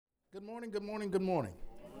Good morning, good morning, good morning.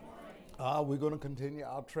 We're going to continue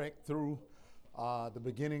our trek through the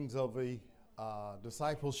beginnings of a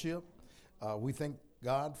discipleship. We thank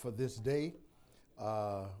God for this day.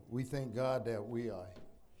 We thank God that we are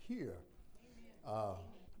here.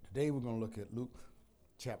 Today we're going to look at Luke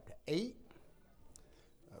chapter 8.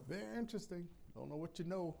 Very interesting. Don't know what you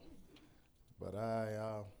know, but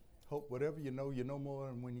I hope whatever you know more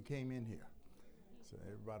than when you came in here. So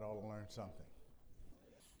everybody ought to learn something.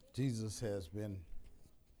 Jesus has been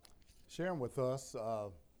sharing with us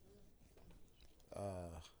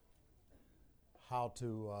how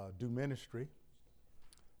to do ministry.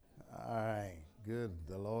 All right, good.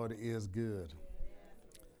 The Lord is good.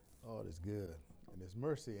 Lord is good, and His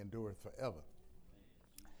mercy endureth forever.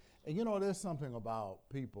 And you know, there's something about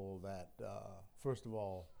people that, first of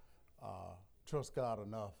all, trust God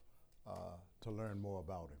enough to learn more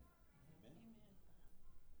about Him.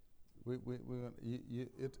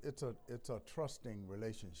 It's a trusting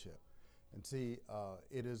relationship, and see,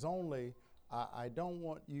 it is only. I don't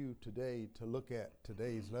want you today to look at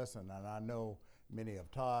today's lesson, and I know many have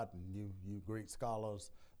taught, and you great scholars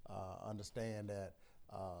understand that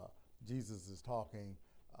Jesus is talking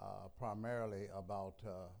primarily about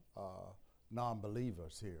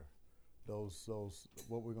non-believers here. Those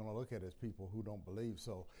what we're going to look at is people who don't believe.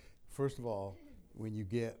 So, first of all, when you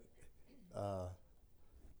get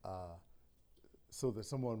so that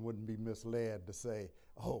someone wouldn't be misled to say,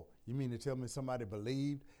 "Oh, you mean to tell me somebody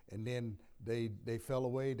believed and then they fell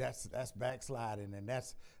away?" That's backsliding, and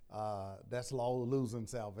that's losing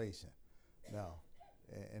salvation. No,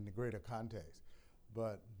 in the greater context.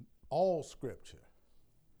 But all Scripture,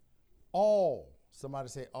 somebody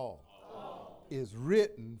say all, is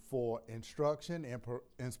written for instruction,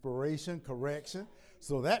 inspiration, correction.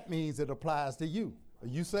 So that means it applies to you. Are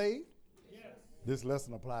you saved? Yes. This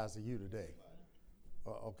lesson applies to you today.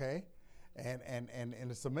 Okay? And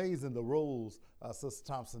it's amazing the roles, Sister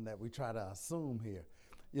Thompson, that we try to assume here.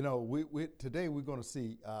 You know, we today we're going to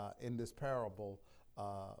see in this parable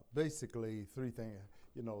basically three things.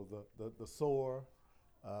 You know, the sower,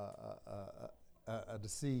 the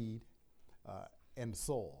seed, and the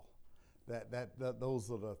soil. That those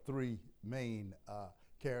are the three main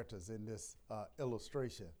characters in this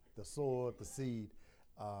illustration: the sower, the seed,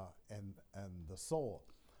 and the soil.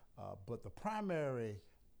 But the primary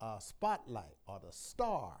spotlight or the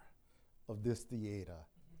star of this theater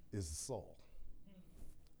is the soul.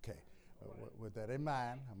 Okay, with that in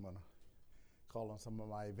mind, I'm going to call on some of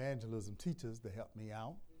my evangelism teachers to help me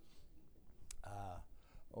out.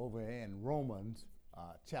 Over in Romans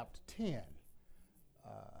chapter 10,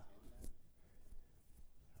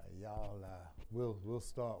 we'll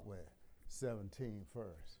start with 17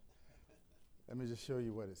 first. Let me just show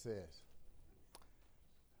you what it says.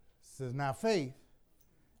 It says, "Now faith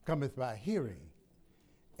cometh by hearing,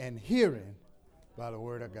 and hearing by the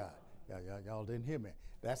word of God." Y'all didn't hear me.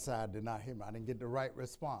 That side did not hear me. I didn't get the right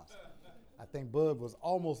response. I think Bud was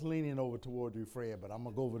almost leaning over toward you, Fred, but I'm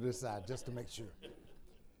going to go over this side just to make sure.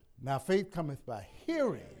 "Now faith cometh by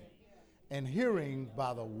hearing, and hearing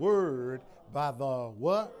by the word," by the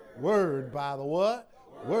what? Word, by the what?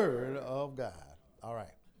 Word of God. All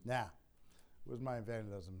right. Now, where's my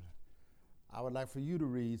evangelism? I would like for you to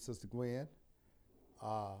read, Sister Gwen,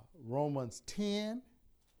 Romans 10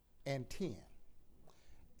 and 10,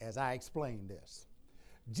 as I explain this.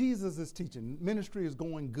 Jesus is teaching. Ministry is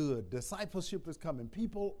going good. Discipleship is coming.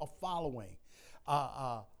 People are following.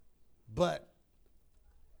 But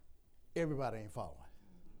everybody ain't following.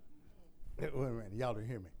 Wait a minute. Y'all didn't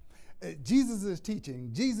hear me. Jesus is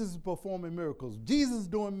teaching. Jesus is performing miracles. Jesus is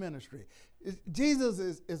doing ministry. Jesus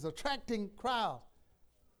is attracting crowds.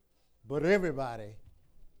 But everybody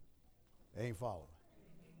ain't following.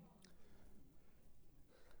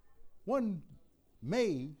 One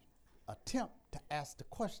may attempt to ask the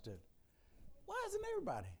question, why isn't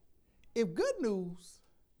everybody? If good news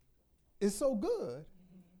is so good,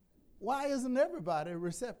 why isn't everybody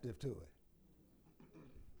receptive to it?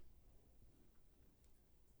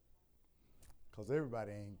 Because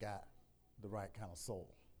everybody ain't got the right kind of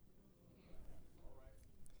soul.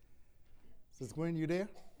 Sister Gwen, you there?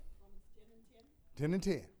 10 and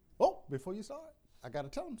 10. Oh, before you start, I got to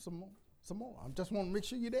tell them some more. I just want to make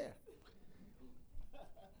sure you're there.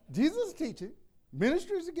 Jesus is teaching.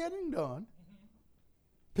 Ministries are getting done.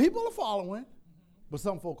 People are following, but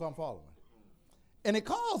some folk aren't following. And it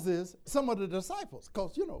causes some of the disciples,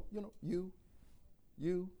 because, you,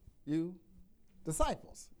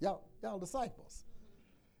 disciples, y'all disciples.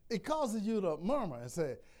 It causes you to murmur and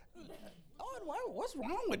say, "Lord, what's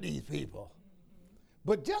wrong with these people?"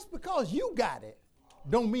 But just because you got it,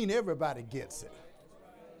 don't mean everybody gets it.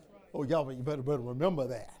 Oh, y'all, you better remember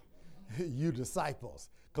that. You disciples.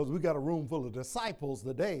 Because we got a room full of disciples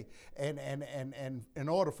today. And in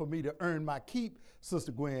order for me to earn my keep,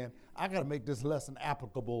 Sister Gwen, I got to make this lesson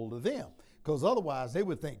applicable to them. Because otherwise they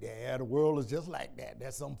would think, yeah, the world is just like that.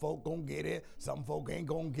 There's some folk going to get it. Some folk ain't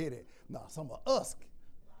going to get it. No, some of us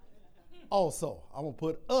also. I'm going to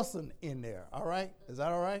put us in there. All right? Is that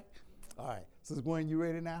all right? All right. Sister Gwen, you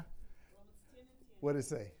ready now? Romans 10:10. What did it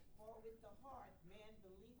say? For with the heart man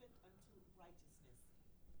believeth unto righteousness,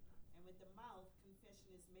 and with the mouth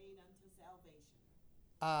confession is made unto salvation.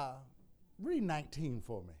 Read 19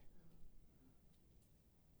 for me.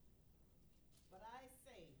 But I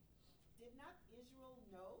say, did not Israel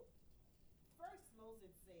know? First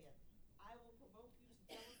Moses said, I will provoke you to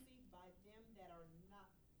jealousy by them that are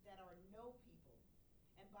no people,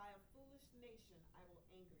 and by a foolish nation I will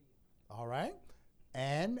anger you. All right.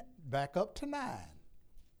 And back up to 9.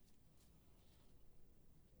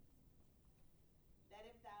 That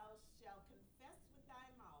if thou shalt confess with thy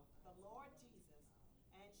mouth the Lord Jesus,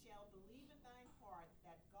 and shalt believe in thine heart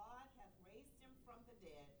that God hath raised him from the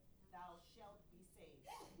dead, thou shalt be saved.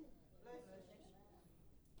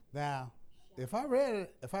 Now, if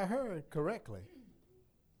I heard correctly,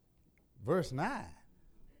 verse 9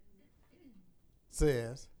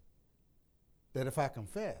 says that if I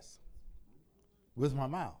confess with my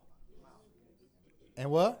mouth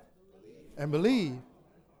and what? And believe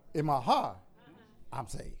in my heart, I'm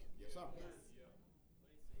saved.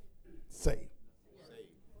 Saved.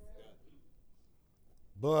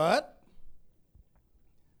 But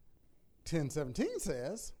 10:17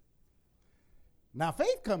 says, now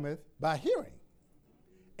faith cometh by hearing,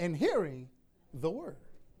 and hearing the word.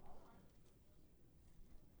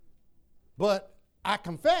 But I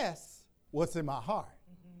confess what's in my heart.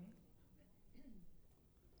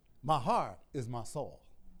 My heart is my soul.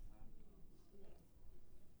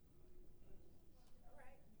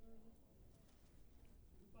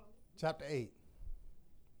 Chapter 8.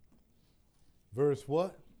 Verse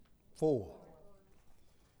what? 4.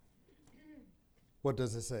 What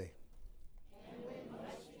does it say? And when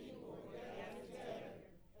much people were gathered together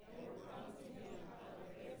and were come to him out of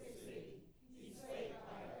every city, he spake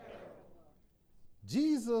by a parable.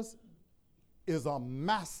 Jesus is a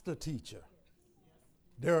master teacher.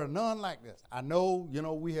 There are none like this. I know,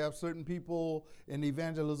 we have certain people in the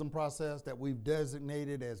evangelism process that we've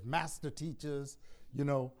designated as master teachers,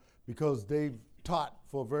 because they've taught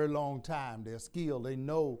for a very long time. They're skilled. They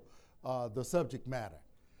know the subject matter.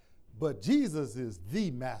 But Jesus is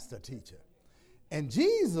the master teacher. And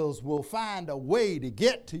Jesus will find a way to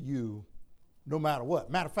get to you no matter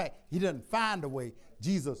what. Matter of fact, he doesn't find a way.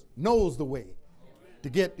 Jesus knows the way to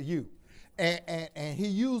get to you. And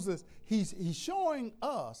he's showing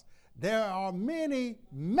us there are many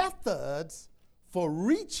methods for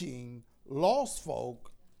reaching lost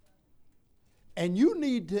folk, and you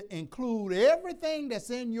need to include everything that's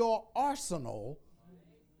in your arsenal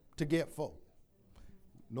to get folk.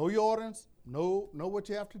 Know your audience, know what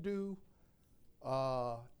you have to do,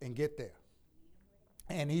 and get there.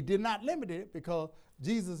 And he did not limit it because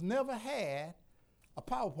Jesus never had a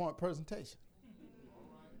PowerPoint presentation.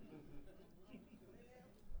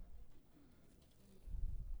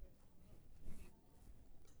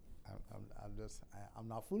 I'm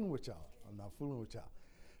not fooling with y'all.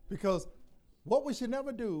 Because what we should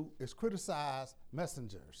never do is criticize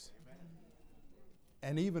messengers. Amen.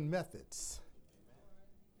 And even methods.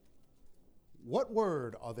 Amen. What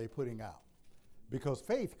word are they putting out? Because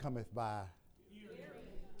faith cometh by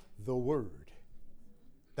the word.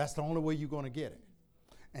 That's the only way you're going to get it.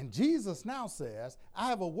 And Jesus now says, I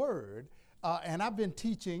have a word. And I've been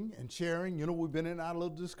teaching and sharing, we've been in our little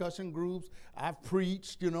discussion groups. I've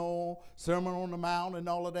preached, Sermon on the Mount and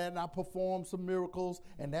all of that. And I performed some miracles,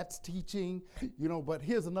 and that's teaching, but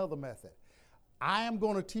here's another method. I am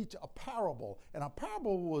going to teach a parable. And a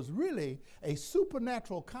parable was really a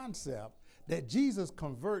supernatural concept that Jesus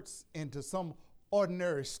converts into some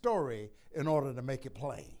ordinary story in order to make it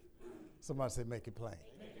plain. Somebody say, make it plain.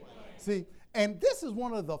 Make it plain. See? And this is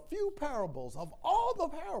one of the few parables of all the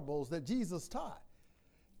parables that Jesus taught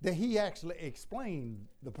that he actually explained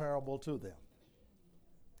the parable to them.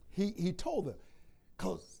 He told them,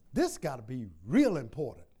 because this got to be real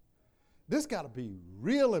important. This got to be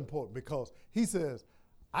real important because he says,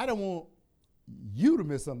 I don't want you to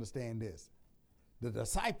misunderstand this. The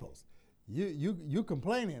disciples, you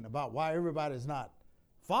complaining about why everybody's not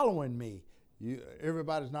following me.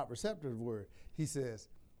 Everybody's not receptive to the word. He says,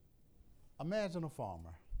 imagine a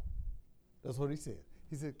farmer. That's what he said.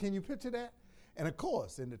 He said, can you picture that? And of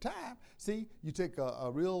course, in the time, see, you take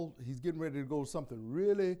he's getting ready to go something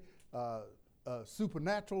really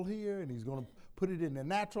supernatural here, and he's going to put it in the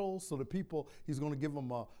natural so that people, he's going to give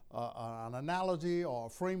them an analogy or a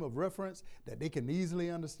frame of reference that they can easily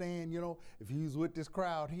understand. You know, if he was with this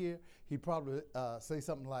crowd here, he'd probably say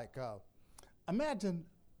something like, imagine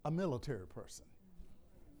a military person.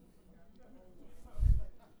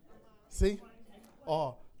 See?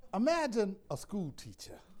 Or imagine a school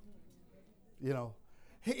teacher. You know,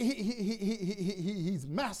 he's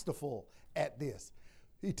masterful at this.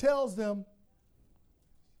 He tells them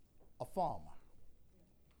a farmer.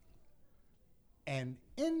 And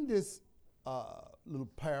in this little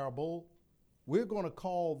parable, we're going to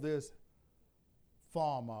call this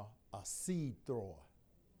farmer a seed thrower.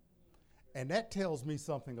 And that tells me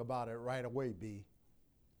something about it right away, B.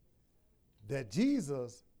 That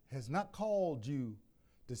Jesus has not called you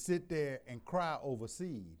to sit there and cry over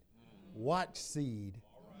seed, watch seed.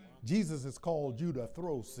 Jesus has called you to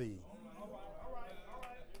throw seed.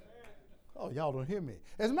 Oh, y'all don't hear me.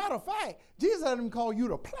 As a matter of fact, Jesus didn't call you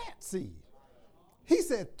to plant seed. He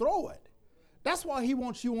said throw it. That's why he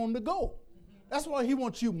wants you on the go. That's why he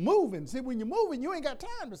wants you moving. See, when you're moving, you ain't got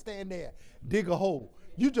time to stand there, dig a hole.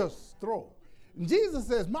 You just throw. And Jesus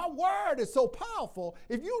says, my word is so powerful,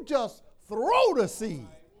 if you just throw the seed.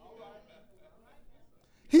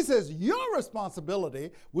 He says, your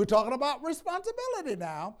responsibility, we're talking about responsibility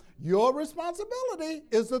now, your responsibility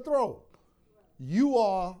is to throw. You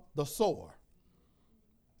are the sower.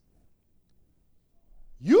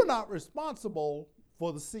 You're not responsible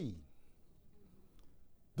for the seed.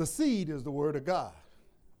 The seed is the word of God.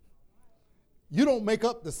 You don't make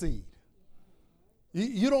up the seed.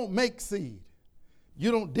 You don't make seed.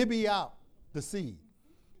 You don't divvy out the seed.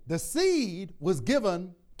 The seed was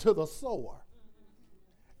given to the sower.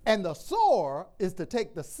 And the sower is to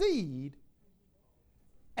take the seed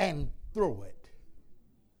and throw it.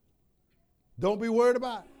 Don't be worried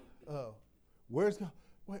about, where's God?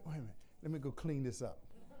 Wait a minute. Let me go clean this up.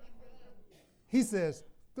 He says,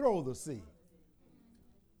 throw the seed.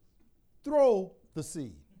 Throw the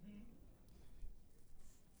seed.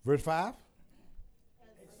 Verse 5.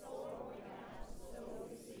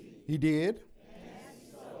 He did.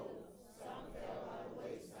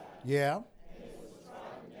 Yeah.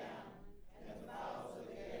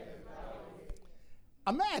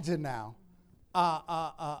 Imagine now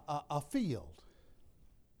a field.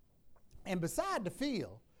 And beside the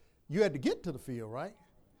field, you had to get to the field, right?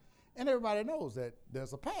 And everybody knows that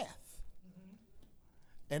there's a path.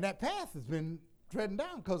 Mm-hmm. And that path has been treading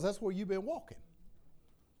down because that's where you've been walking.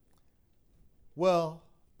 Well,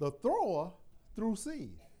 the thrower threw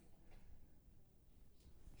seed.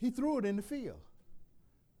 He threw it in the field.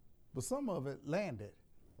 But some of it landed.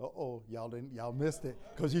 Y'all missed it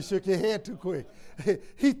because you shook your head too quick.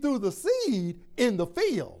 He threw the seed in the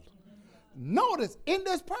field. Notice in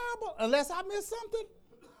this parable, unless I missed something,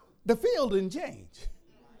 the field didn't change.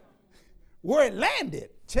 Where it landed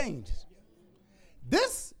changes.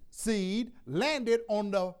 This seed landed on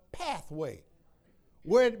the pathway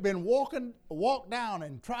where it had been walked down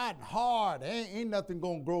and tried hard. Ain't nothing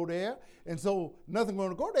going to grow there. And so nothing going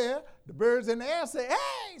to go there. The birds in the air say,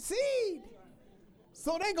 hey, seed.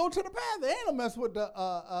 So they go to the path. They ain't gonna mess with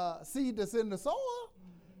the seed that's in the soil.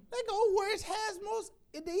 They go where it has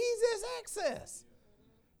the easiest access.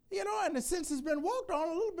 You know, and since it's been walked on,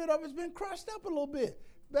 a little bit of it's been crushed up a little bit.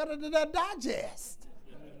 Better to digest.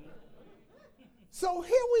 So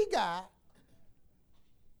here we got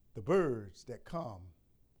the birds that come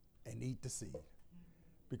and eat the seed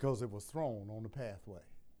because it was thrown on the pathway.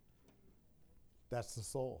 That's the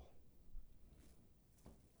soil.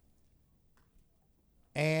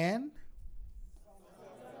 And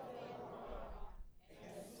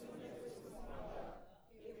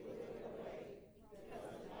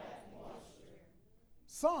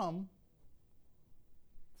some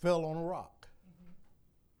fell on a rock.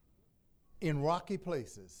 In rocky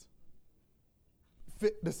places.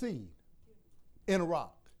 Fit the seed in a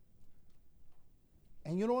rock.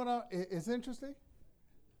 And you know what? It's interesting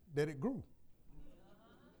that it grew.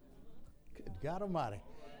 Good God Almighty.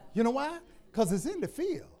 You know why? Because it's in the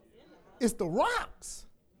field. It's the rocks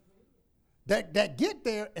that get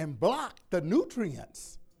there and block the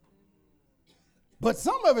nutrients. But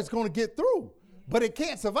some of it's going to get through, but it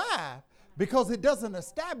can't survive because it doesn't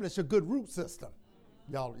establish a good root system.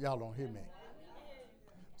 Y'all don't hear me.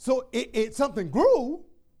 So it something grew,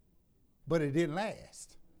 but it didn't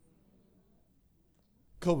last.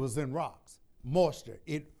 Because it was in rocks, moisture.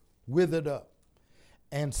 It withered up.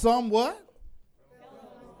 And some what?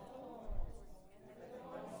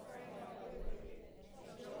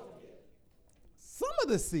 Some of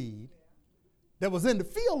the seed that was in the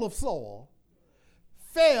field of soil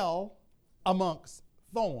fell amongst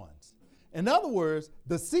thorns. In other words,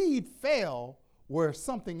 the seed fell where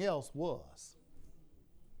something else was.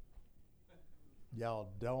 Y'all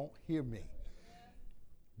don't hear me.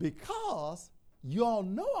 Because y'all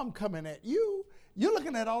know I'm coming at you. You're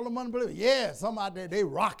looking at all the unbelievers. Yeah, some out there, they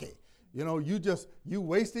rock it. You know, you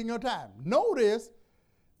wasting your time. Notice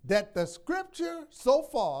that the scripture so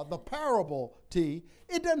far, the parable,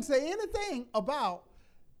 it doesn't say anything about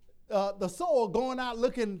the soul going out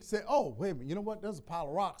looking, say, oh, wait a minute, you know what? There's a pile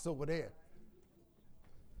of rocks over there.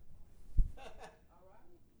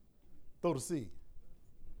 Throw the seed.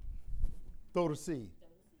 Throw the seed.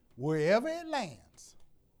 Wherever it lands,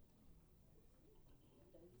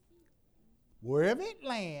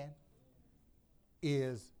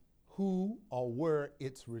 is who or where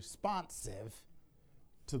it's responsive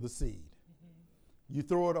to the seed. You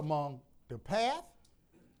throw it among the path,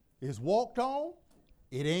 it's walked on,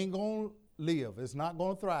 it ain't going to live. It's not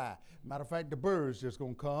going to thrive. Matter of fact, the birds just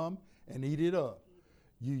going to come and eat it up.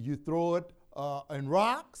 You throw it in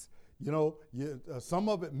rocks, you know, some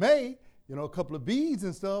of it may, you know, a couple of bees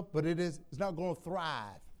and stuff, but it's not going to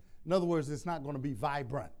thrive. In other words, it's not going to be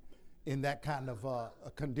vibrant in that kind of a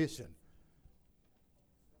condition.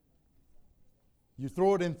 You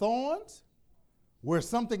throw it in thorns, where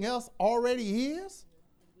something else already is.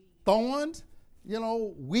 Thorns, you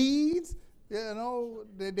know, weeds, you know,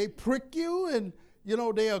 they prick you and, you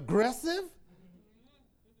know, they're aggressive.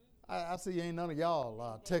 I see ain't none of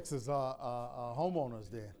y'all Texas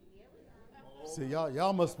homeowners there. See,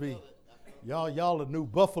 y'all must be, y'all the new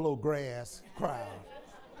buffalo grass crowd.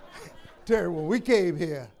 Terry, when we came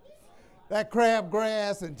here, that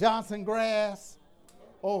crabgrass and Johnson grass,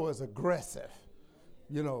 oh, it's aggressive.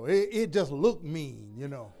 You know, it just looked mean, you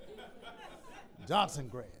know. Johnson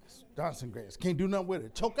grass. Can't do nothing with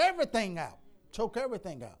it. Choke everything out.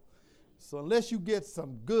 So unless you get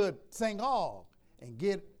some good sing-all and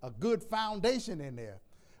get a good foundation in there,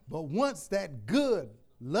 but once that good,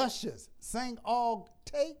 luscious sing-all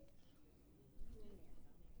take,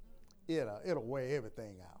 it'll wear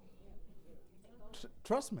everything out.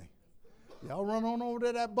 Trust me. Y'all run on over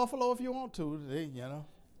to that buffalo if you want to, you know.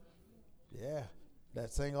 Yeah.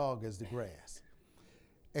 That same og is the grass.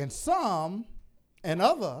 And some and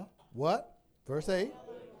other, what? Verse 8.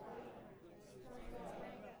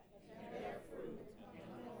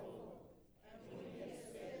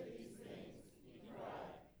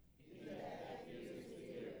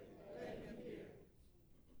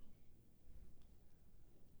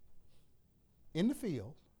 In the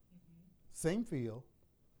field, same field,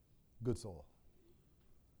 good soil,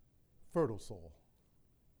 fertile soil.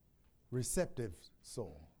 Receptive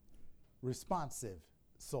soil, responsive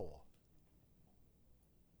soil.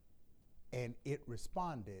 And it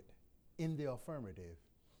responded in the affirmative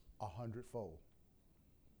 100-fold.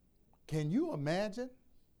 Can you imagine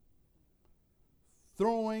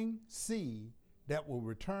throwing seed that will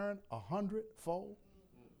return 100-fold?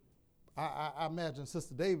 I imagine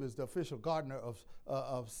Sister Davis, the official gardener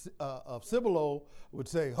of Cibolo, would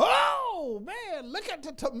say, oh, man, look at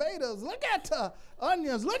the tomatoes, look at the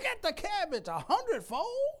onions, look at the cabbage, 100-fold?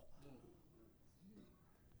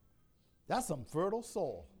 That's some fertile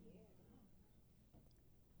soil.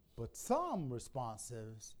 But some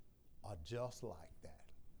responses are just like that.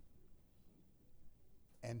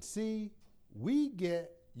 And see, we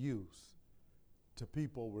get used to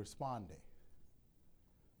people responding.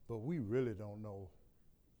 But we really don't know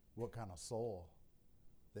what kind of soil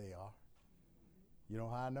they are. You know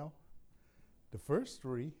how I know? The first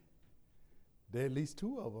three, there are at least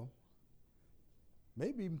two of them,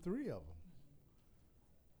 maybe even three of them.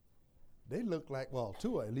 They look like, well,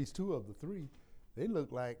 at least two of the three, they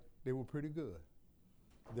look like they were pretty good.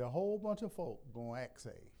 There are a whole bunch of folk going to act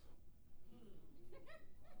saved.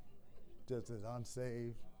 Just as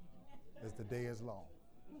unsaved as the day is long.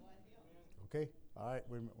 Okay? All right,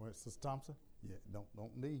 wait a minute, Sister Thompson. Yeah,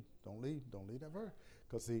 don't leave that verse.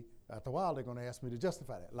 Because see, after a while, they're going to ask me to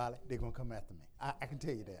justify that. Lolly, they're going to come after me. I can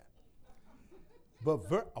tell you that.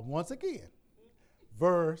 But once again,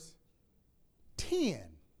 verse 10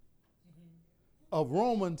 of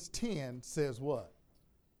Romans 10 says what?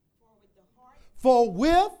 For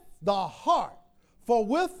with the heart, for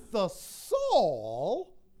with the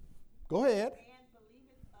soul, go ahead,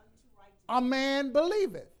 a man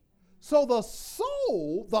believeth. So the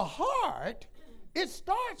soul, the heart, it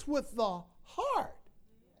starts with the heart.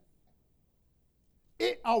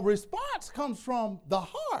 A response comes from the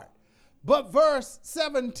heart. But verse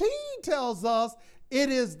 17 tells us it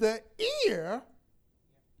is the ear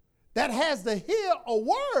that has to hear a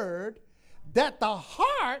word that the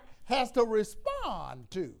heart has to respond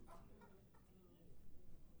to.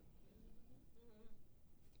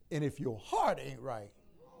 And if your heart ain't right,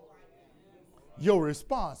 your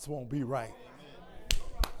response won't be right.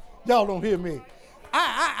 Y'all don't hear me.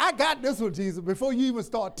 I got this with Jesus before you even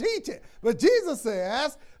start teaching. But Jesus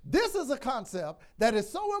says this is a concept that is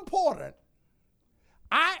so important.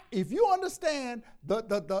 If you understand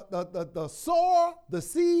the sower, the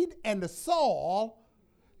seed, and the soil,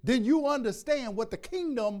 then you understand what the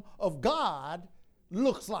kingdom of God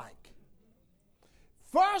looks like.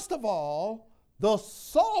 First of all, the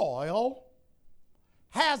soil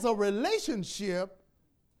has a relationship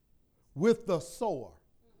with the sower.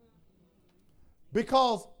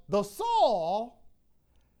 Because the soil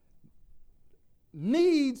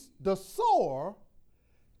needs the sower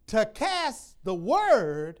to cast the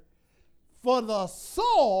word for the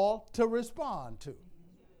soul to respond to.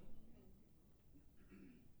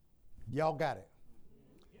 Y'all got it?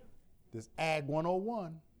 This Ag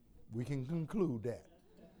 101, we can conclude that.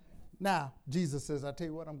 Now, Jesus says, I tell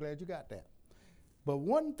you what, I'm glad you got that. But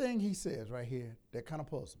one thing he says right here that kind of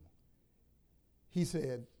puzzles me. He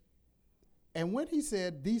said, and when he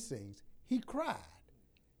said these things, he cried,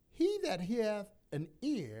 he that hath an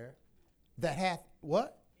ear, that hath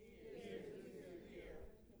what?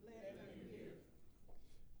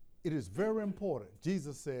 It is very important.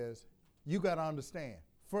 Jesus says, you got to understand,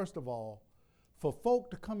 first of all, for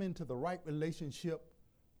folk to come into the right relationship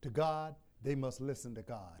to God, they must listen to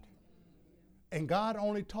God. And God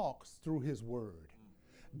only talks through his word.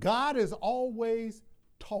 God is always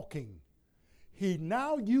talking. He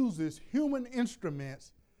now uses human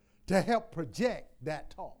instruments to help project that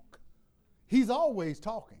talk. He's always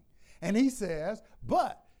talking. And he says,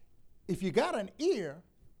 but if you got an ear,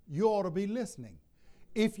 you ought to be listening.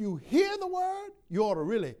 If you hear the word, you ought to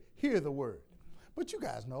really hear the word. But you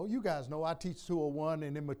guys know, I teach 201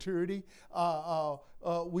 in immaturity.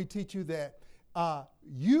 We teach you that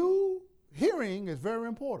hearing is very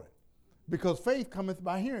important because faith cometh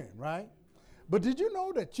by hearing, right? But did you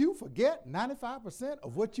know that you forget 95%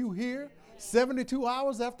 of what you hear 72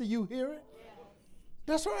 hours after you hear it?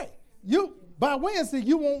 That's right. By Wednesday,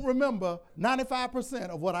 you won't remember 95%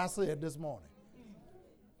 of what I said this morning.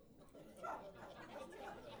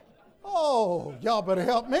 Oh, y'all better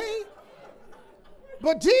help me.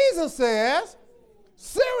 But Jesus says,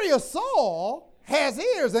 serious soul has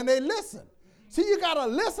ears and they listen. See, you got to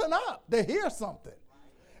listen up to hear something.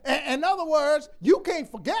 In other words, you can't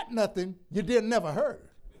forget nothing you never heard.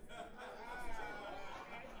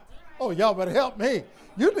 Oh, y'all better help me.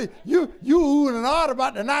 You oohing and ahhing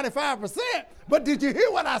about the 95%, but did you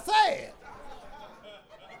hear what I said?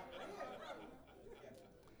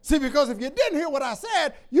 See, because if you didn't hear what I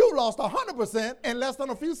said, you lost 100% in less than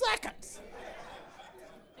a few seconds.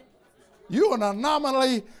 You an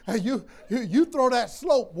anomaly, you throw that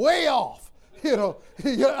slope way off. You know,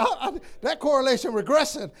 that correlation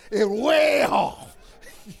regression is way off.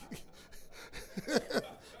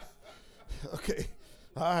 Okay,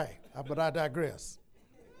 all right, but I digress.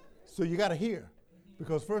 So you got to hear,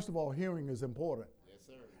 because first of all, hearing is important. Yes,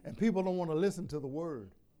 sir. And people don't want to listen to the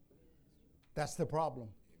word. That's the problem.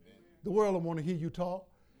 Amen. The world don't want to hear you talk.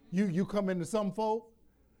 You come into some folk,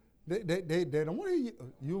 they don't want to hear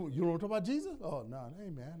you. You don't want to talk about Jesus? Oh, no, hey,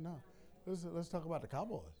 man, no. Let's talk about the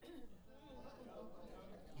Cowboys.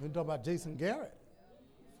 We can talk about Jason Garrett.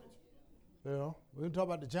 You know, we can talk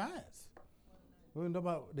about the Giants. We can talk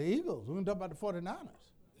about the Eagles. We can talk about the 49ers.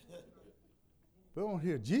 We don't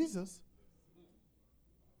hear Jesus.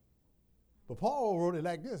 But Paul wrote it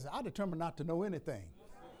like this: I determined not to know anything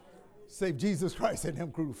save Jesus Christ and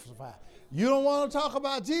him crucified. You don't want to talk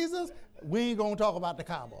about Jesus? We ain't going to talk about the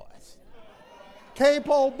Cowboys.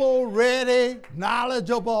 Capable, ready,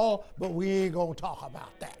 knowledgeable, but we ain't going to talk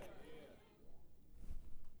about that.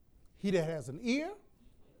 He that has an ear,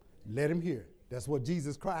 let him hear. That's what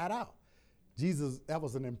Jesus cried out. That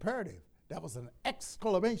was an imperative. That was an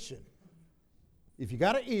exclamation. If you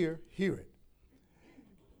got an ear, hear it.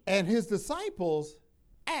 And his disciples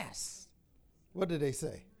asked, what did they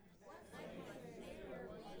say?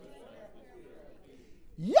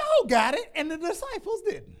 Y'all got it, and the disciples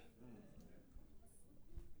didn't.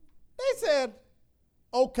 They said,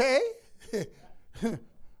 okay.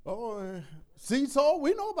 Seed soul,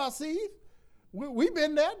 we know about seed. We've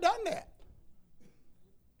been there, done that.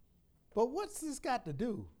 But what's this got to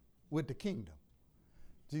do with the kingdom?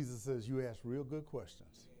 Jesus says, you ask real good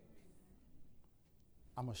questions.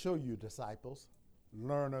 I'm going to show you, disciples,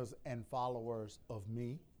 learners and followers of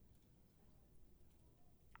me.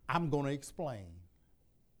 I'm going to explain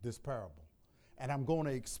this parable. And I'm going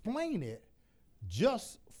to explain it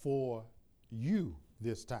just for you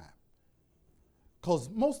this time. Because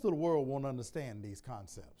most of the world won't understand these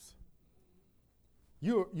concepts.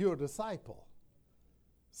 You're a disciple.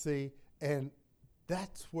 See, and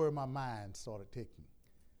that's where my mind started taking.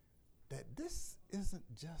 That this isn't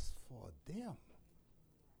just for them.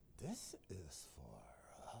 This is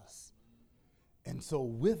for us. And so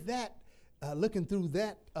with that, looking through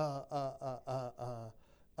that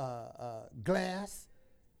glass,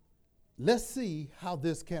 let's see how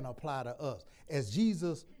this can apply to us as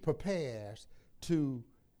Jesus prepares to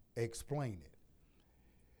explain it.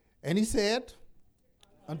 And he said,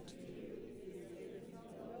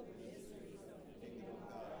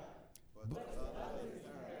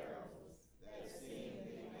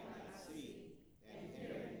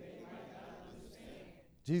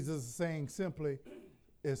 Jesus is saying simply,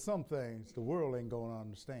 it's some things the world ain't going to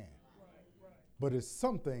understand. But it's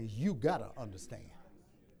some things you got to understand.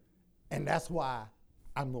 And that's why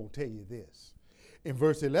I'm going to tell you this. In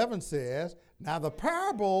verse 11 says, now the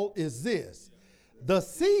parable is this. The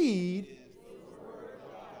seed,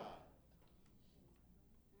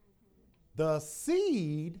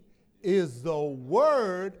 is the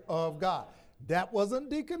word of God. That wasn't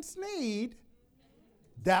Deacon Snead.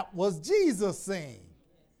 That was Jesus saying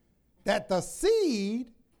that the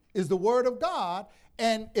seed is the word of God.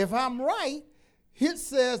 And if I'm right, it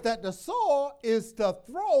says that the soil is to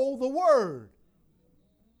throw the word.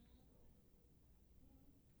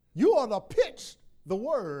 You are to pitch the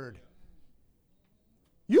word.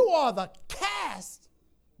 You are to cast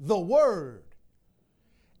the word.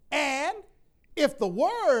 And if the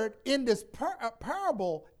word in this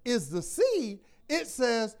parable is the seed, it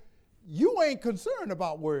says you ain't concerned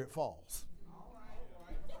about where it falls.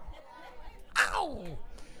 Ow!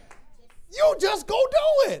 You just go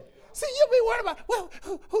do it. See, you be worried about, well,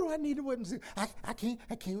 who do I need to witness to? I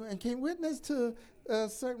can't witness to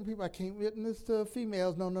certain people. I can't witness to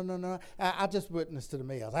females. No. I just witness to the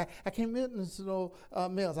males. I can't witness to no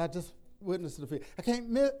males. I just witness to the females. I can't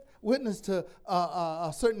witness to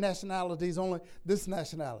certain nationalities, only this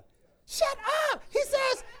nationality. Shut up! He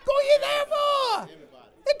says, go ye therefore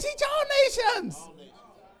and teach all nations.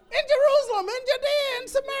 In Jerusalem, in Judea, in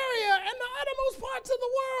Samaria, and the uttermost parts of the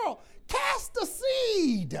world. Cast the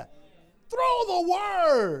seed. Throw the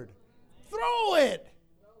word. Throw it.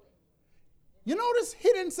 You notice he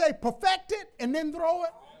didn't say perfect it and then throw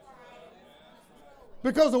it?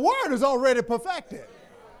 Because the word is already perfected.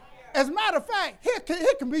 As a matter of fact, here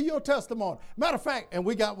can be your testimony. Matter of fact, and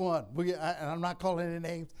we got one. And I'm not calling any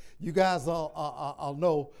names. You guys all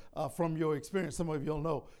know from your experience. Some of you will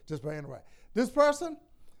know just by right. This person,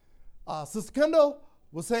 Sister Kendall,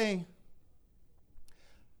 was saying,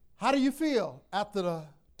 how do you feel after the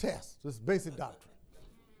test? This basic doctrine.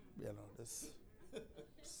 You know, this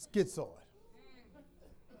schizoid.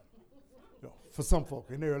 You know, for some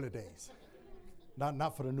folk in the early days.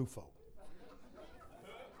 Not for the new folk.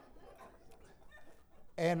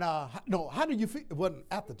 And how do you feel? It wasn't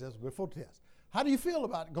after the test, before the test. How do you feel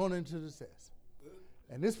about going into the test?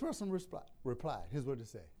 And this person replied, here's what he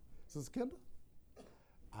said. Sister Kendall,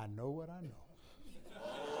 I know what I know.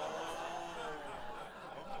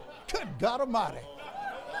 Good God Almighty.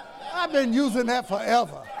 I've been using that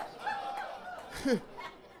forever. You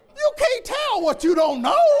can't tell what you don't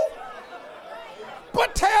know,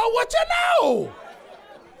 but tell what you know.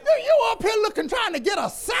 You up here looking, trying to get a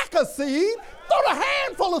sack of seed. Throw the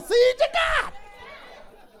handful of seed you got.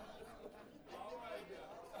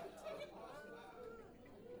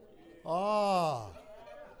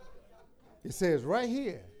 It says right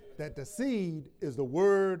here that the seed is the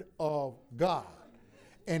word of God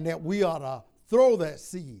and that we ought to throw that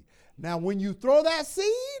seed. Now, when you throw that seed,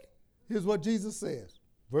 here's what Jesus says,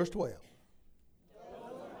 verse 12.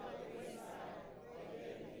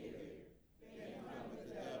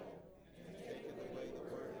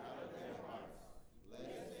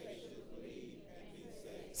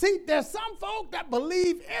 See, there's some folk that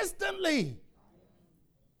believe instantly.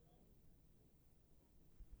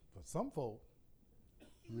 But some folk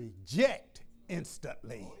reject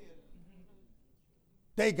instantly.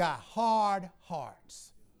 They got hard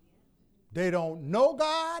hearts. They don't know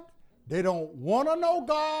God. They don't want to know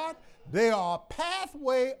God. They are a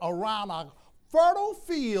pathway around a fertile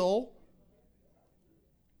field.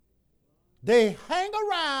 They hang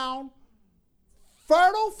around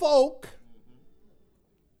fertile folk.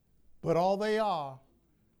 But all they are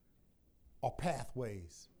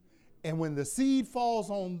pathways. And when the seed falls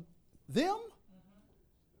on them,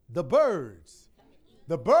 the birds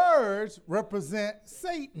represent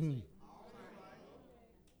Satan.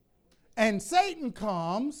 And Satan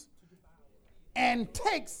comes and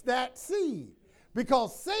takes that seed.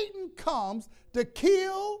 Because Satan comes to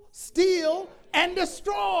kill, steal, and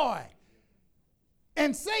destroy.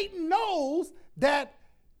 And Satan knows that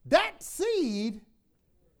seed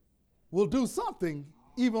will do something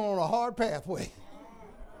even on a hard pathway.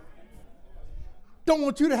 Don't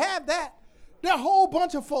want you to have that. There are a whole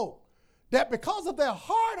bunch of folk that because of their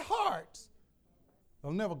hard hearts,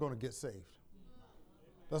 they're never going to get saved.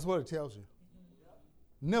 That's what it tells you.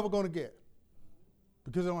 Never going to get.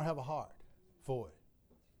 Because they don't have a heart for it.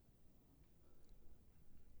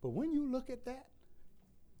 But when you look at that,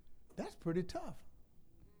 that's pretty tough.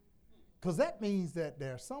 Because that means that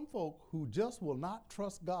there are some folk who just will not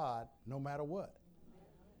trust God no matter what.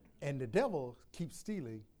 And the devil keeps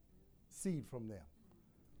stealing seed from them.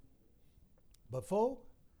 But folk,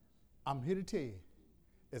 I'm here to tell you,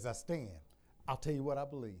 as I stand, I'll tell you what I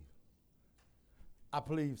believe. I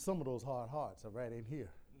believe some of those hard hearts are right in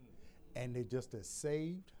here. And they're just as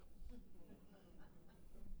saved.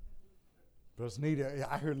 Brother Snead,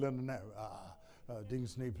 I heard Linda now. Deacon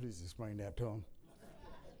Snead, please explain that to him.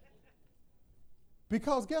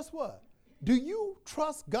 Because guess what? Do you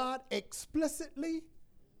trust God explicitly?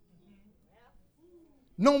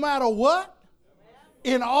 No matter what?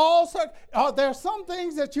 In all are there some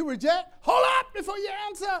things that you reject? Hold up before you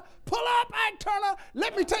answer. Pull up, Ike Turner.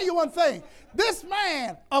 Let me tell you one thing. This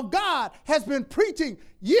man of God has been preaching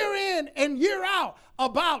year in and year out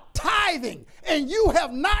about tithing, and you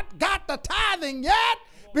have not got the tithing yet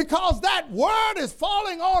because that word is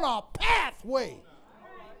falling on a pathway.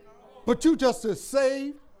 But you just as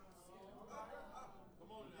saved.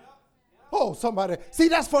 Oh, somebody. See,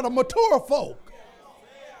 that's for the mature folk.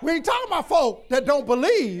 We ain't talking about folk that don't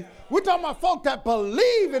believe. We're talking about folk that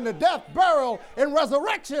believe in the death, burial, and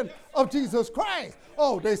resurrection of Jesus Christ.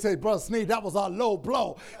 Oh, they say, Brother Snead, that was a low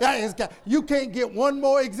blow. You can't get one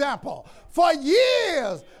more example. For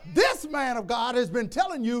years, this man of God has been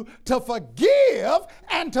telling you to forgive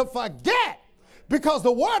and to forget. Because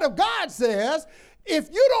the word of God says, if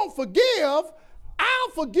you don't forgive, I'll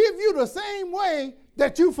forgive you the same way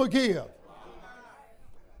that you forgive.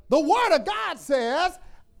 The word of God says,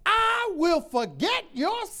 I will forget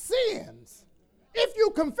your sins. If you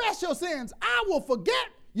confess your sins, I will forget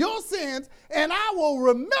your sins and I will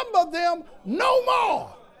remember them no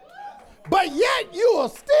more. But yet you are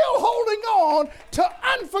still holding on to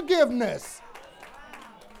unforgiveness.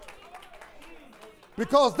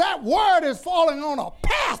 Because that word is falling on a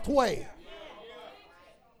pathway.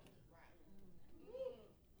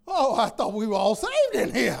 Oh, I thought we were all saved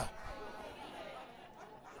in here.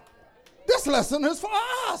 This lesson is for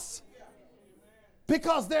us.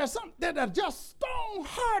 Because there's some that are just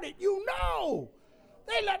stone-hearted, you know.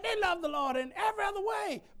 They love the Lord in every other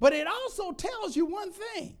way. But it also tells you one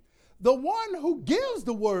thing. The one who gives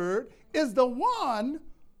the word is the one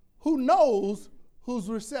who knows who's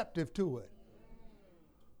receptive to it.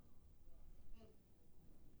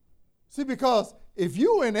 See, because if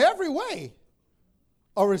you in every way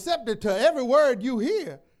are receptive to every word you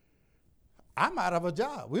hear, I'm out of a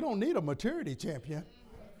job. We don't need a maturity champion.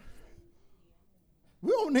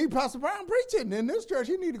 We don't need Pastor Brown preaching in this church.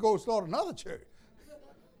 He need to go start another church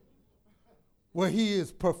where he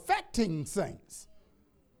is perfecting saints.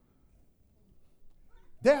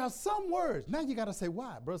 There are some words. Now you got to say,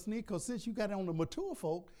 why, Brother Snead? Because since you got it on the mature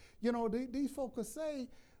folk, you know, these folk will say,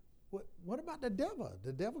 what about the devil?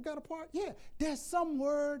 The devil got a part? Yeah, there's some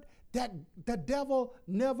word that the devil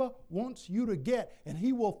never wants you to get, and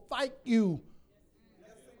he will fight you.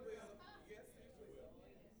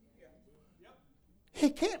 He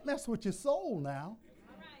can't mess with your soul now,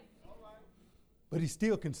 but he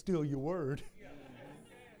still can steal your word.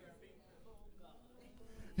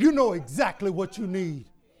 You know exactly what you need.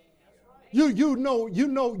 You know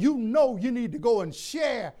you need to go and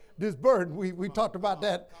share this burden. We talked about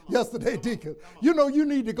that yesterday, Deacon. You know you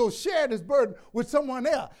need to go share this burden with someone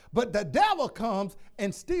else. But the devil comes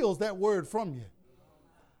and steals that word from you.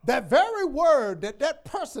 That very word that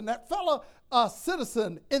person, that fellow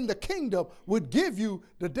citizen in the kingdom would give you,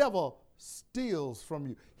 the devil steals from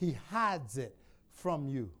you. He hides it from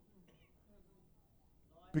you.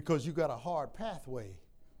 Because you got a hard pathway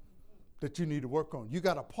that you need to work on. You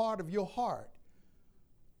got a part of your heart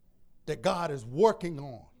that God is working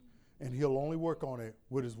on, and he'll only work on it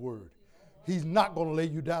with his word. He's not going to lay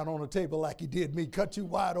you down on a table like he did me, cut you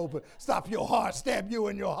wide open, stop your heart, stab you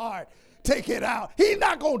in your heart, take it out. He's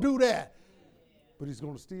not going to do that. But he's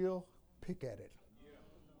going to still pick at it.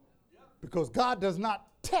 Because God does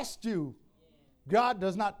not test you. God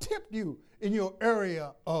does not tempt you in your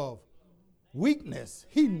area of weakness.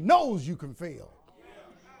 He knows you can fail.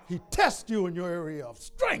 He tests you in your area of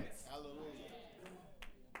strength.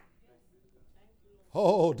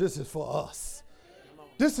 Oh, this is for us.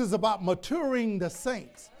 This is about maturing the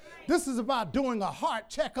saints. This is about doing a heart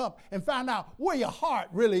checkup and find out where your heart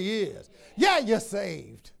really is. Yeah, you're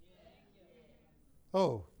saved.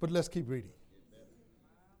 Oh, but let's keep reading.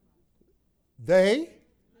 They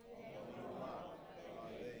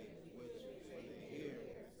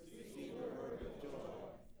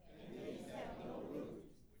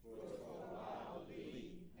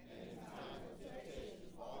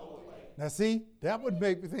Now see, that would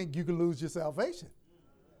make me think you could lose your salvation.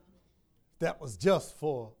 That was just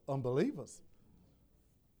for unbelievers.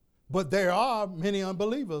 But there are many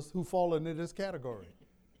unbelievers who fall into this category.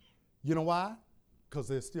 You know why? Because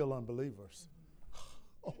they're still unbelievers.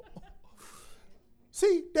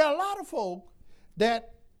 See, there are a lot of folk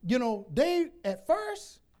that, they at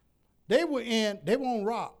first, they were on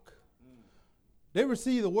rock. They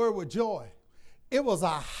received the word with joy. It was a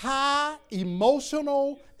high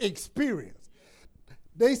emotional experience.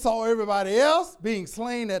 They saw everybody else being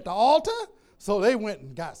slain at the altar, so they went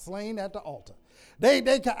and got slain at the altar.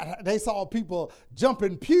 They saw people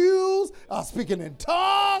jumping pews, speaking in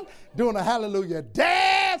tongues, doing a hallelujah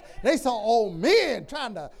dance. They saw old men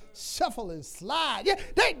trying to shuffle and slide. Yeah,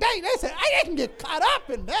 they said, I can get caught up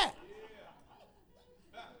in that.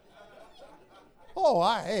 Oh,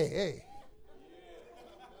 hey.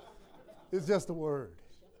 It's just a word.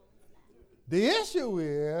 The issue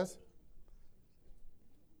is,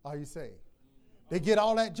 are you saved? They get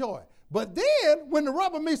all that joy. But then, when the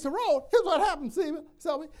rubber meets the road, here's what happens,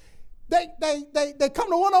 Selby. They come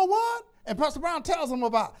to 101, and Pastor Brown tells them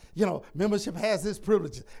about, membership has this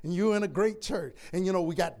privilege, and you're in a great church, and,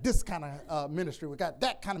 we got this kind of ministry, we got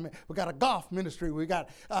that kind of we got a golf ministry, we got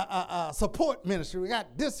support ministry, we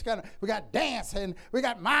got this kind of, we got dance, and we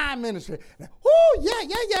got mind ministry. Whoo,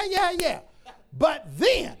 yeah. But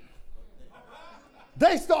then,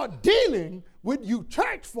 they start dealing with you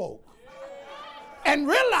church folk and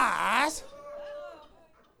realize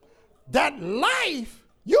that life,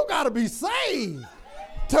 you got to be saved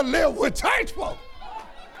to live with church folk.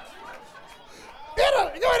 Wait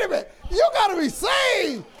a minute. You got to be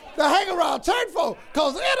saved to hang around church folk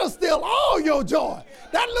because it'll steal all your joy.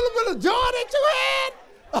 That little bit of joy that you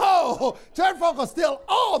had, church folk will steal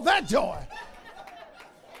all that joy.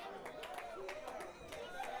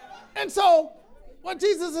 And so, what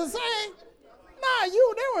Jesus is saying, they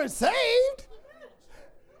weren't saved.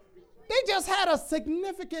 They just had a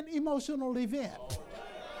significant emotional event.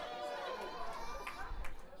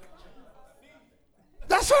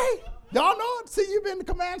 That's right. Y'all know it. See, you've been the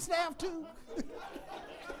command staff too. They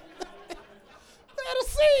had a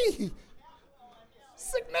C.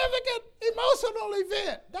 Significant emotional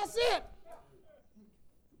event. That's it.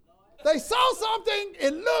 They saw something.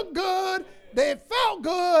 It looked good. They felt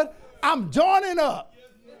good. I'm joining up.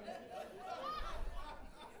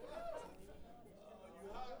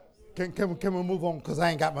 Can we move on? Because I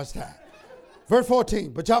ain't got much time. Verse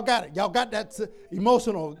 14, but y'all got it. Y'all got that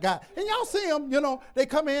emotional guy. And y'all see them, they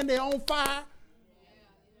come in, they're on fire.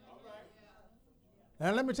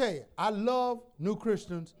 And let me tell you, I love new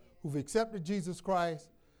Christians who've accepted Jesus Christ,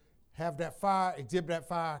 have that fire, exhibit that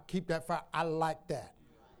fire, keep that fire. I like that.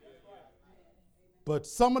 But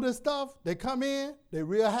some of the stuff, they come in, they're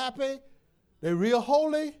real happy, they're real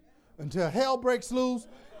holy, until hell breaks loose,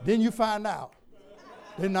 then you find out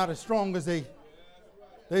they're not as strong as they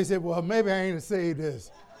say, well, maybe I ain't as saved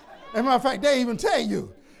as. As a matter of fact, they even tell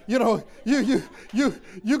you, you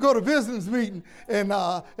go to business meeting and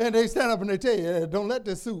they stand up and they tell you, don't let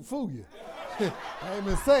this suit fool you. I ain't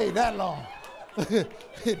been saved that long.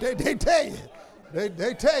 they tell you.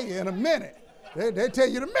 They tell you in a minute. They tell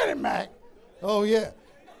you in a minute, Mac. Oh, yeah.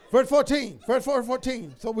 Verse 14,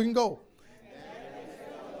 so we can go.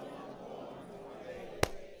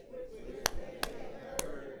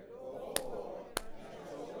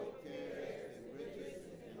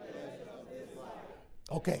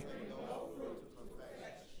 Okay.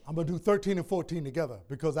 I'm going to do 13 and 14 together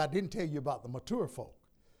because I didn't tell you about the mature folk.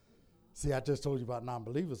 See, I just told you about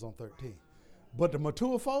non-believers on 13. But the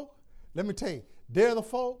mature folk, let me tell you, they're the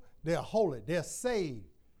folk, they're holy, they're saved,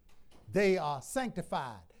 they are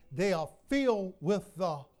sanctified, they are filled with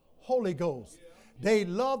the Holy Ghost. They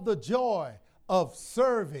love the joy of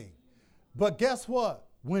serving. But guess what?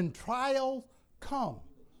 When trials come,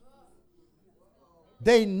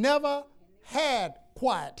 they never had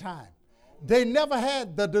quiet time. They never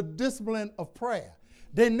had the discipline of prayer.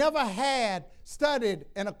 They never had studied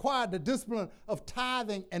and acquired the discipline of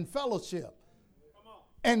tithing and fellowship.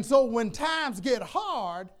 And so when times get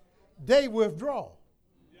hard, they withdraw.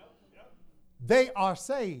 They are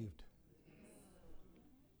saved.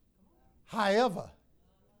 However,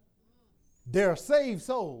 they're saved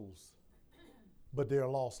souls, but they're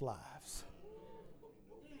lost lives.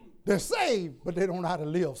 They're saved, but they don't know how to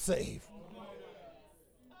live saved.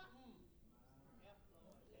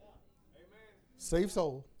 Saved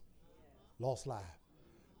soul, lost life.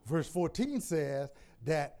 Verse 14 says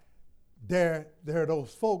that there are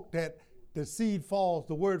those folk that the seed falls,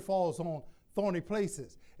 the word falls on thorny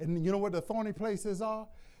places. And you know what the thorny places are?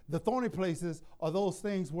 The thorny places are those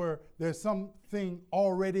things where there's something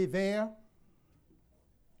already there,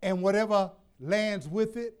 and whatever lands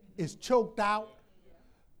with it is choked out,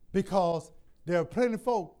 because there are plenty of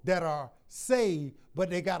folk that are saved, but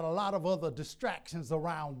they got a lot of other distractions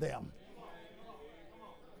around them.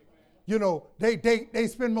 You know, they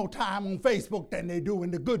spend more time on Facebook than they do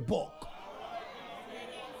in the good book.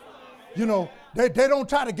 You know, they don't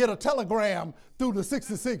try to get a telegram through the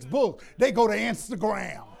 66 books. They go to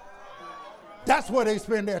Instagram. That's where they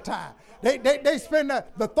spend their time. They spend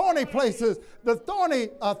the thorny places, the thorny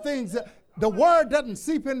things. The word doesn't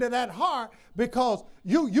seep into that heart, because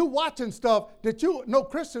you watching stuff that no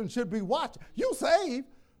Christian should be watching. You saved,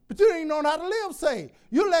 but you ain't know how to live saved.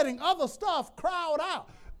 You're letting other stuff crowd out.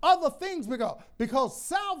 Other things, because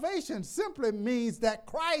salvation simply means that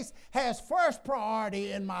Christ has first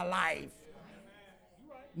priority in my life,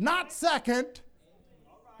 not second.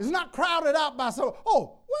 It's not crowded out by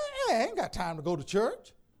I ain't got time to go to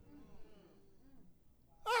church.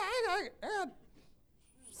 I got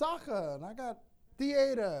soccer, and I got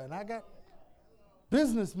theater, and I got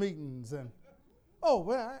business meetings, and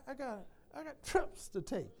I got trips to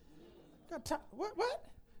take. Got time. What?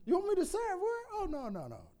 You want me to serve where? Oh,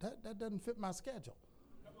 no. That doesn't fit my schedule.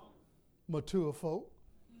 Mature folk,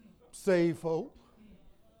 saved folk.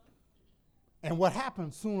 And what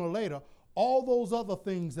happens sooner or later, all those other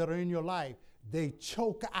things that are in your life, they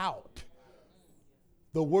choke out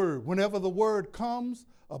the word. Whenever the word comes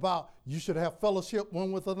about you should have fellowship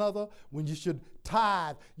one with another, when you should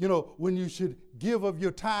tithe, when you should give of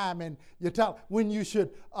your time and your talent, when you should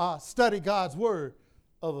study God's word,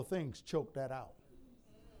 other things choke that out.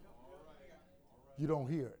 You don't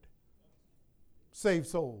hear it. Saved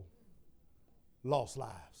soul, lost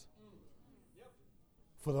lives.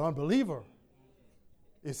 For the unbeliever,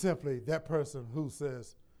 it's simply that person who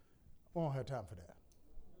says, I don't have time for that.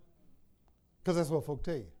 Because that's what folk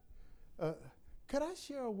tell you. Could I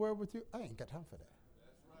share a word with you? I ain't got time for that.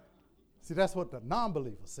 See, that's what the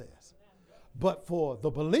non-believer says. But for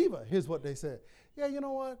the believer, here's what they said. Yeah, you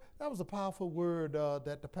know what? That was a powerful word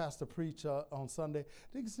that the pastor preached on Sunday.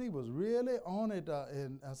 Deacon Snead was really on it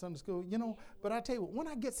in Sunday school. But I tell you what, when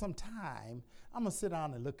I get some time, I'm going to sit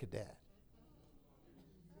down and look at that.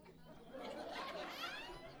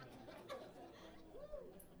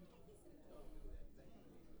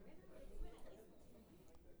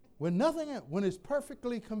 When it's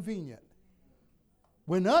perfectly convenient,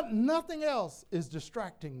 when nothing else is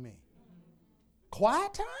distracting me.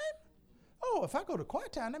 Quiet time? Oh, if I go to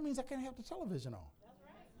quiet time, that means I can't have the television on.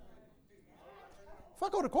 If I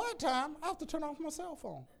go to quiet time, I have to turn off my cell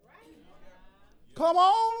phone. Come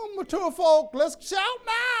on, mature folk, let's shout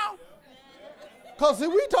now. Because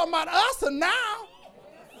we talking about us and now.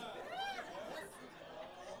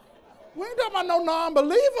 We ain't talking about no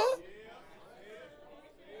non-believer.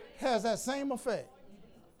 Has that same effect.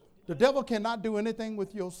 The devil cannot do anything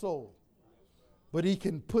with your soul, but he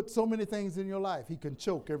can put so many things in your life, he can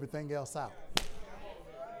choke everything else out.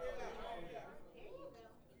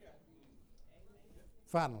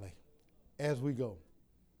 Finally, as we go.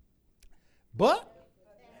 But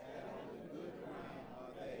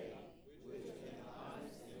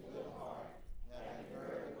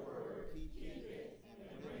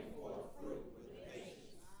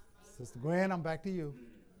Sister Gwen, I'm back to you.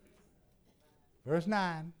 Verse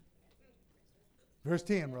 9. Verse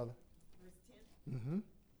 10, brother. Verse 10. Mm-hmm.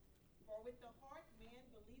 For with the heart man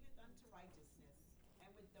believeth unto righteousness, and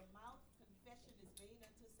with the mouth confession is made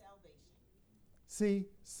unto salvation. See,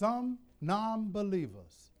 some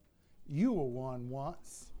non-believers, you were one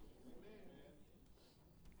once,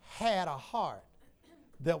 had a heart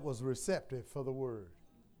that was receptive for the word.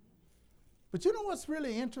 But you know what's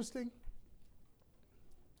really interesting?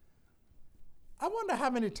 I wonder how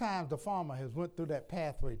many times the farmer has went through that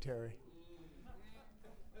pathway, Terry.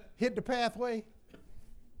 Hit the pathway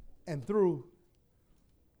and threw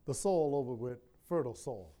the soil over with fertile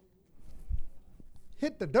soil.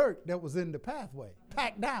 Hit the dirt that was in the pathway,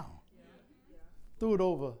 packed down, threw it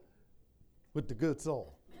over with the good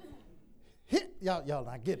soil. Y'all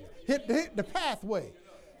not getting it. Hit the pathway.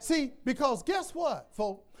 See, because guess what,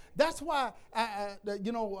 folks? That's why our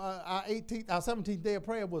 17th day of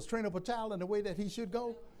prayer was train up a child in the way that he should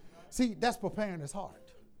go. See, that's preparing his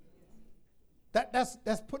heart. That's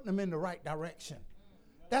putting him in the right direction.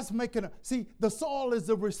 That's making see, the soil is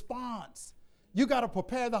the response. You got to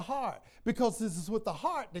prepare the heart, because this is with the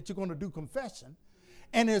heart that you're going to do confession.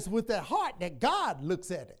 And it's with that heart that God looks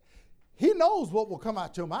at it. He knows what will come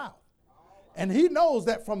out your mouth. And he knows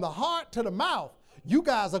that from the heart to the mouth, you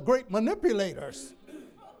guys are great manipulators.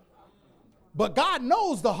 But God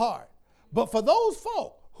knows the heart. But for those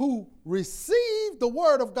folk who receive the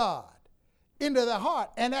word of God into their heart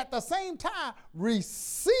and at the same time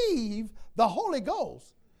receive the Holy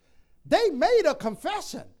Ghost, they made a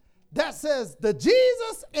confession that says the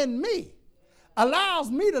Jesus in me allows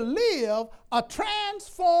me to live a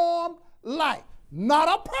transformed life. Not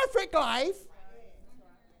a perfect life,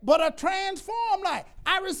 but a transformed life.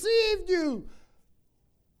 I received you.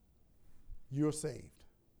 You're saved.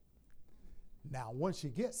 Now, once you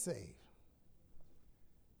get saved,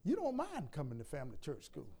 you don't mind coming to family church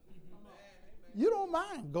school. You don't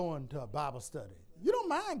mind going to a Bible study. You don't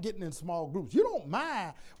mind getting in small groups. You don't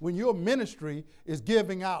mind when your ministry is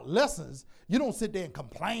giving out lessons. You don't sit there and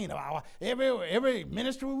complain about every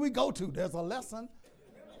ministry we go to, there's a lesson.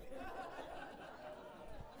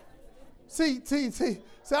 See, I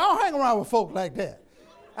don't hang around with folk like that.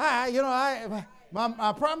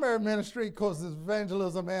 My primary ministry, of course, is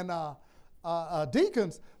evangelism and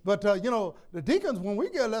deacons. But, the deacons, when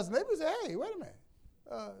we get a lesson, they say, hey, wait a minute.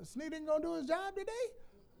 Snead ain't going to do his job today?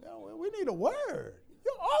 We need a word.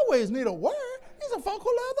 You always need a word. These are folk who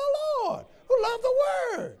love the Lord, who love the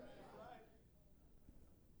word.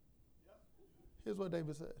 Here's what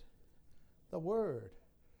David said. The word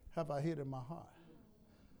have I hid in my heart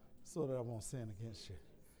so that I won't sin against you.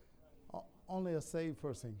 Only a saved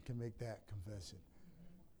person can make that confession.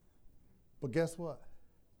 But guess what?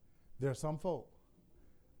 There are some folk,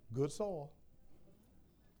 good soul,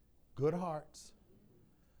 good hearts,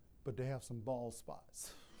 but they have some bald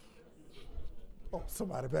spots. Oh,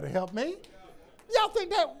 somebody better help me. Y'all think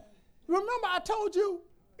that, remember I told you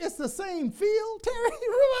it's the same field, Terry? Remember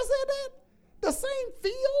I said that? The same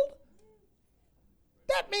field?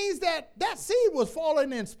 That means that seed was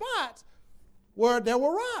falling in spots where there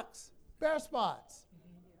were rocks, bare spots.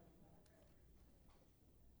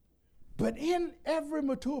 But in every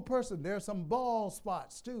mature person, there are some bald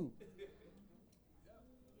spots too.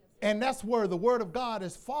 And that's where the word of God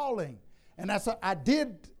is falling. And that's what I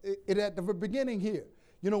did it at the beginning here.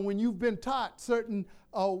 When you've been taught certain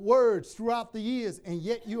words throughout the years, and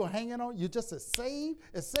yet you are hanging on, you're just as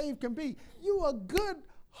saved can be. You're a good,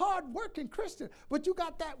 hard-working Christian, but you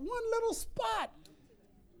got that one little spot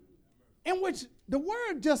in which the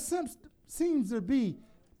word just seems to be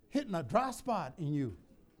hitting a dry spot in you.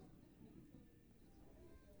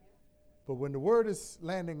 But when the word is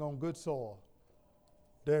landing on good soil,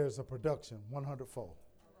 there's a production 100-fold.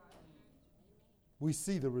 We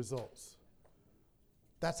see the results.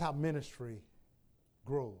 That's how ministry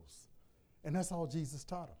grows. And that's all Jesus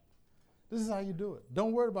taught them. This is how you do it.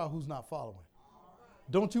 Don't worry about who's not following.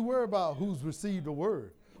 Don't you worry about who's received the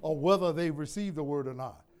word or whether they received the word or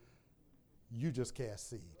not. You just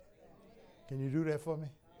cast seed. Can you do that for me?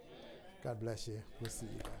 God bless you. We'll see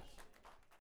you guys.